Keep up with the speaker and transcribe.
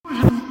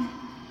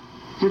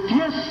that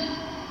yes,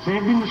 they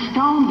have been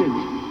astounded.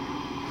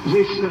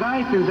 They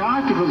write in the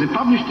article, they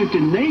published it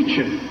in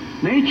Nature.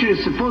 Nature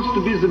is supposed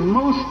to be the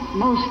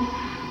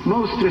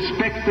most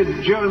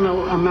respected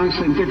journal among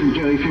scientific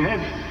journals. If you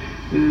have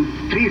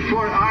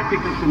 3-4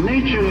 articles in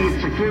Nature,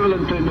 it's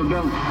equivalent to a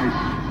Nobel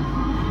Prize.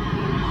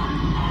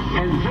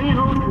 And they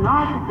wrote an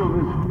article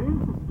with